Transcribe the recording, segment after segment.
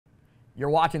You're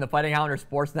watching the Fighting Highlanders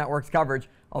Sports Network's coverage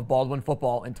of Baldwin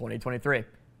football in 2023.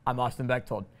 I'm Austin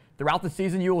Bechtold. Throughout the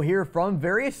season, you will hear from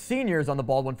various seniors on the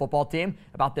Baldwin football team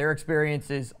about their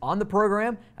experiences on the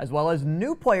program, as well as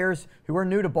new players who are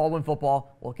new to Baldwin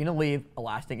football looking to leave a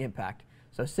lasting impact.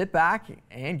 So sit back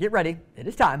and get ready. It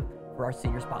is time for our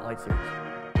Senior Spotlight Series.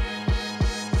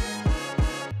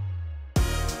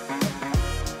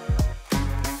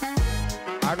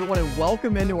 Hi everyone, and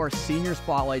welcome into our Senior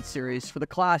Spotlight Series for the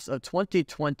class of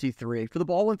 2023 for the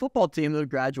Baldwin football team that are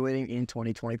graduating in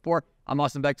 2024. I'm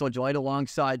Austin Bechtold, joined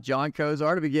alongside John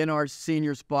Kozar to begin our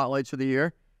Senior Spotlights for the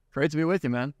year. Great to be with you,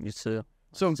 man. You too.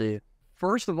 So, See you.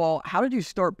 First of all, how did you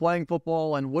start playing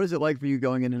football, and what is it like for you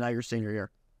going into now your senior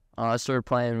year? I started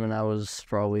playing when I was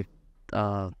probably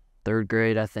third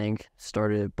grade, I think.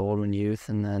 Started at Baldwin Youth,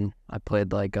 and then I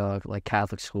played like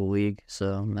Catholic School League,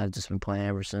 so I've just been playing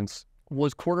ever since.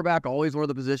 Was quarterback always one of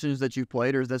the positions that you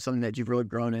played, or is that something that you've really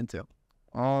grown into?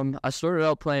 I started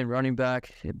out playing running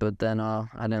back, but then I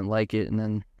didn't like it, and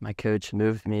then my coach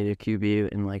moved me to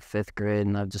QB in like 5th grade,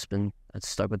 and I've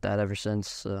stuck with that ever since.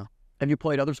 So. Have you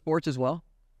played other sports as well?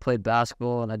 Played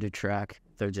basketball, and I do track,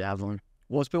 throw javelin.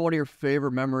 Well, it's been one of your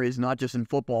favorite memories, not just in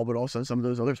football, but also in some of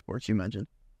those other sports you mentioned.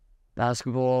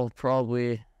 Basketball,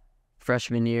 probably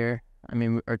freshman year. I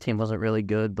mean, our team wasn't really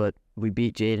good, but we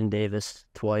beat Jaden Davis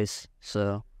twice,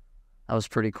 so that was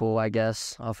pretty cool, I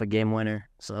guess, off a game winner,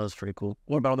 so that was pretty cool.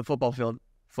 What about on the football field?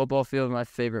 Football field, my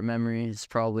favorite memory is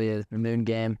probably the Moon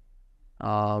game.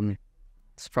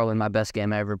 It's probably my best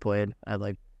game I ever played. I had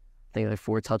I think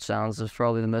 4 touchdowns. It was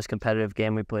probably the most competitive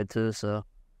game we played too, so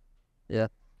yeah.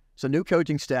 So new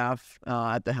coaching staff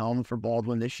at the helm for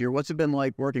Baldwin this year. What's it been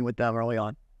like working with them early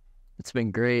on? It's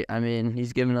been great. I mean,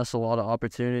 he's given us a lot of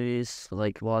opportunities,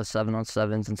 like a lot of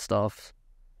 7-on-7s and stuff.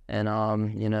 And,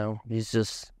 he's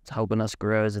just helping us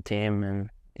grow as a team, and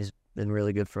he's been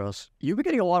really good for us. You've been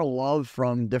getting a lot of love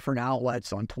from different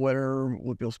outlets on Twitter,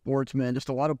 Woodville Sportsman, just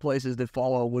a lot of places that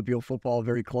follow Woodville football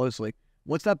very closely.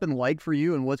 What's that been like for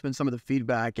you, and what's been some of the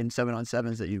feedback in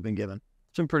 7-on-7s that you've been given?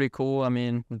 It's been pretty cool. I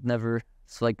mean,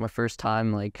 it's like my first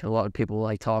time, a lot of people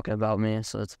like talking about me,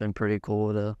 so it's been pretty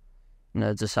cool to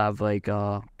just have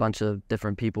a bunch of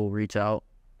different people reach out,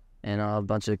 and a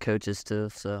bunch of coaches too.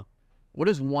 So, what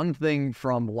is one thing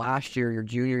from last year, your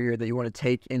junior year, that you want to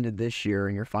take into this year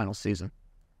in your final season?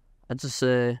 I'd just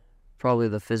say probably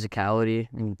the physicality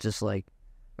and just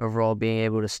overall being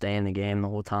able to stay in the game the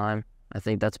whole time. I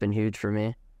think that's been huge for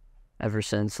me ever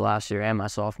since last year and my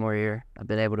sophomore year. I've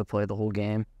been able to play the whole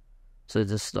game, so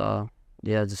just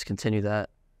continue that.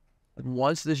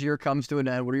 Once this year comes to an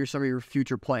end, what are some of your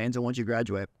future plans and once you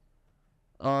graduate?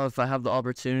 If I have the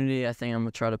opportunity, I think I'm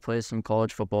going to try to play some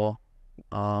college football.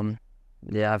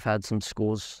 I've had some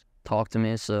schools talk to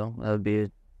me, so that would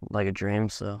be like a dream,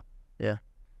 so yeah.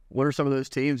 What are some of those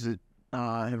teams that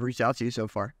have reached out to you so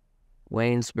far?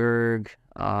 Waynesburg,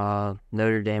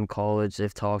 Notre Dame College,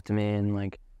 they've talked to me,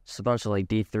 and just a bunch of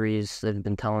D3s that have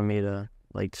been telling me to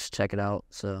just check it out,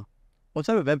 so. What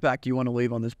type of impact do you want to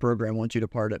leave on this program once you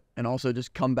depart it? And also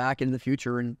just come back into the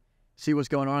future and see what's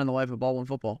going on in the life of Baldwin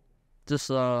football?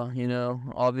 Just,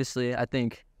 obviously, I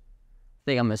think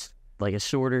I'm a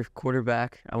shorter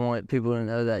quarterback. I want people to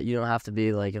know that you don't have to be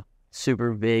a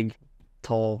super big,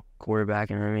 tall quarterback.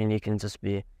 You know what I mean? You can just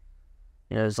be,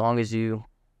 as long as you,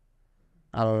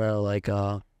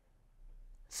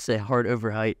 say heart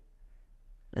over height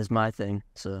is my thing,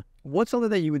 so. What's something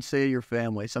that you would say to your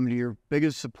family, some of your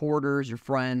biggest supporters, your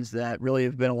friends that really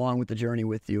have been along with the journey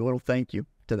with you? A little thank you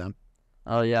to them.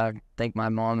 Oh, yeah. I thank my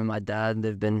mom and my dad.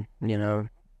 They've been,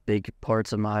 big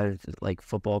parts of my,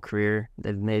 football career.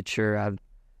 They've made sure I've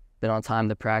been on time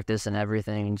to practice and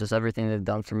everything. And just everything they've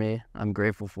done for me, I'm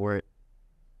grateful for it.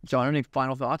 John, any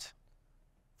final thoughts?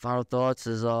 Final thoughts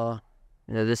is,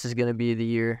 this is going to be the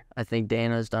year. I think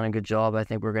Dana's done a good job. I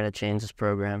think we're going to change this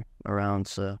program around,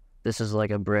 so. This is like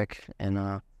a brick, and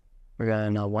we're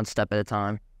going one step at a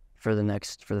time for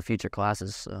the future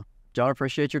classes. So, John,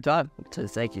 appreciate your time. So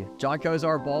thank you. John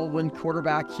Kozar, Baldwin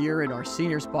quarterback here in our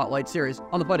Senior Spotlight Series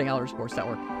on the Fighting Highlander Sports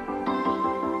Network.